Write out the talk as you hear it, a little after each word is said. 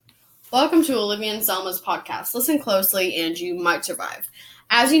Welcome to Olivia and Selma's podcast. Listen closely and you might survive.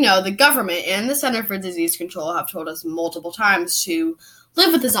 As you know, the government and the Center for Disease Control have told us multiple times to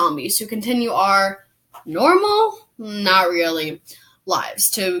live with the zombies, to continue our normal, not really, lives,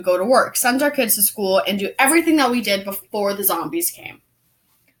 to go to work, send our kids to school, and do everything that we did before the zombies came.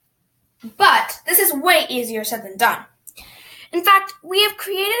 But this is way easier said than done. In fact, we have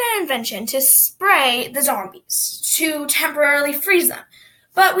created an invention to spray the zombies, to temporarily freeze them.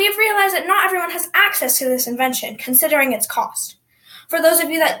 But we have realized that not everyone has access to this invention, considering its cost. For those of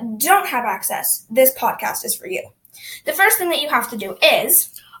you that don't have access, this podcast is for you. The first thing that you have to do is...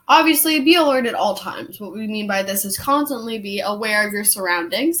 obviously, be alert at all times. What we mean by this is constantly be aware of your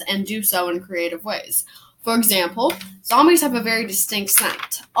surroundings and do so in creative ways. For example, zombies have a very distinct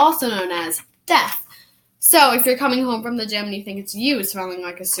scent, also known as death. So, if you're coming home from the gym and you think it's you smelling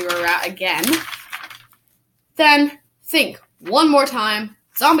like a sewer rat again, then think one more time,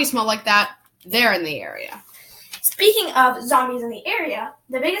 zombies smell like that, they're in the area. Speaking of zombies in the area,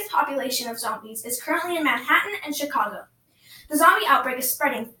 the biggest population of zombies is currently in Manhattan and Chicago. The zombie outbreak is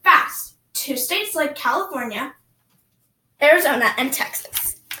spreading fast to states like California, Arizona, and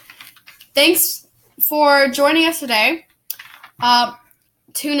Texas. Thanks for joining us today.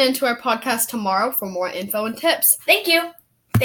 Tune into our podcast tomorrow for more info and tips. Thank you.